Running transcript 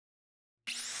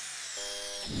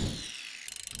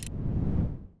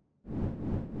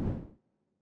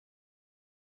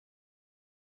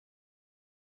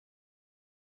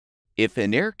If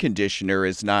an air conditioner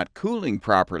is not cooling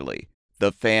properly,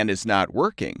 the fan is not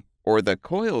working, or the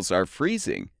coils are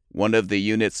freezing, one of the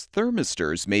unit's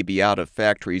thermistors may be out of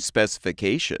factory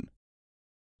specification.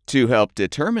 To help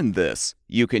determine this,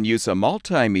 you can use a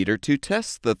multimeter to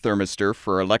test the thermistor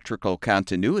for electrical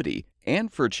continuity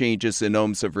and for changes in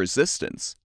ohms of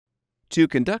resistance. To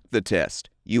conduct the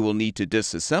test, you will need to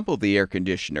disassemble the air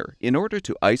conditioner in order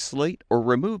to isolate or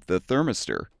remove the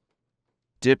thermistor.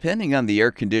 Depending on the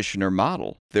air conditioner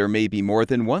model, there may be more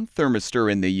than one thermistor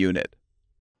in the unit.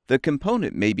 The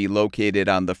component may be located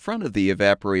on the front of the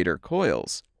evaporator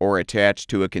coils or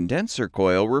attached to a condenser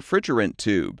coil refrigerant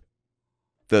tube.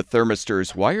 The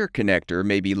thermistor's wire connector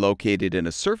may be located in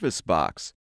a surface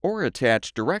box or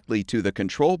attached directly to the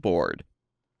control board.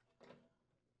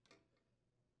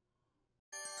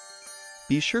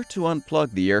 Be sure to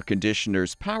unplug the air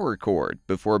conditioner's power cord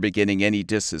before beginning any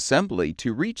disassembly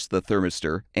to reach the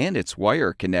thermistor and its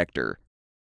wire connector.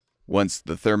 Once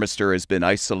the thermistor has been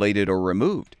isolated or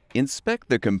removed, inspect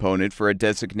the component for a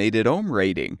designated ohm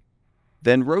rating.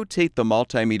 Then rotate the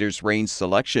multimeter's range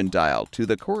selection dial to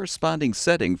the corresponding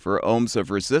setting for ohms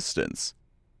of resistance.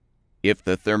 If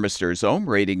the thermistor's ohm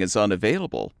rating is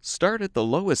unavailable, start at the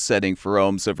lowest setting for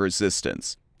ohms of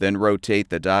resistance, then rotate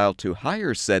the dial to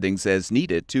higher settings as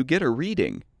needed to get a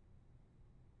reading.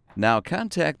 Now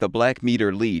contact the black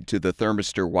meter lead to the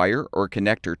thermistor wire or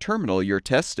connector terminal you're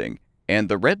testing, and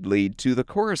the red lead to the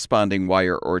corresponding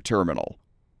wire or terminal.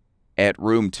 At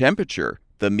room temperature,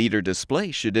 the meter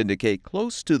display should indicate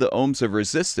close to the ohms of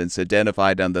resistance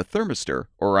identified on the thermistor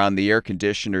or on the air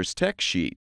conditioner's tech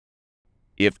sheet.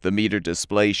 If the meter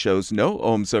display shows no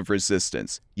ohms of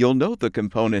resistance, you'll know the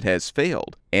component has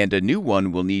failed and a new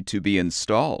one will need to be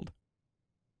installed.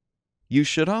 You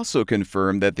should also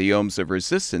confirm that the ohms of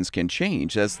resistance can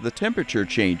change as the temperature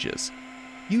changes.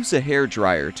 Use a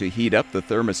hairdryer to heat up the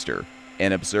thermistor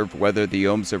and observe whether the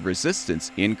ohms of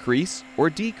resistance increase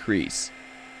or decrease.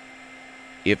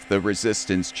 If the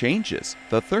resistance changes,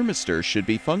 the thermistor should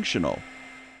be functional.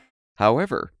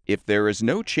 However, if there is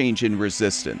no change in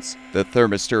resistance, the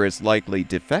thermistor is likely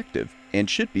defective and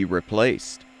should be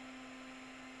replaced.